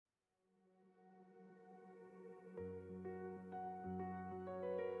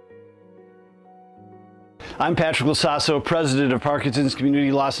I'm Patrick Lasasso, president of Parkinson's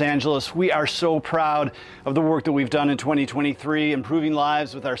Community Los Angeles. We are so proud of the work that we've done in 2023, improving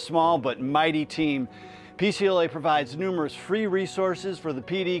lives with our small but mighty team. PCLA provides numerous free resources for the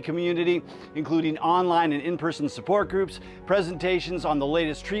PD community, including online and in-person support groups, presentations on the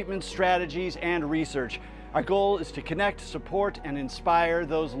latest treatments, strategies, and research. Our goal is to connect, support, and inspire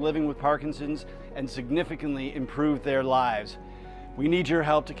those living with Parkinson's and significantly improve their lives. We need your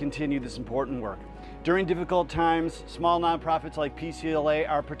help to continue this important work. During difficult times, small nonprofits like PCLA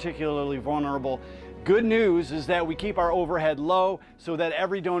are particularly vulnerable. Good news is that we keep our overhead low so that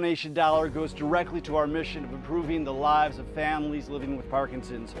every donation dollar goes directly to our mission of improving the lives of families living with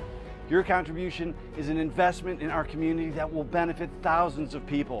Parkinson's. Your contribution is an investment in our community that will benefit thousands of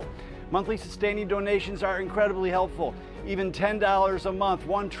people. Monthly sustaining donations are incredibly helpful. Even $10 a month,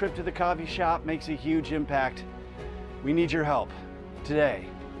 one trip to the coffee shop makes a huge impact. We need your help today.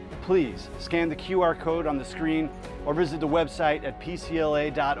 Please scan the QR code on the screen or visit the website at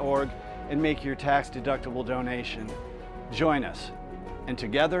pcla.org and make your tax-deductible donation. Join us, and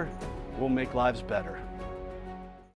together we'll make lives better.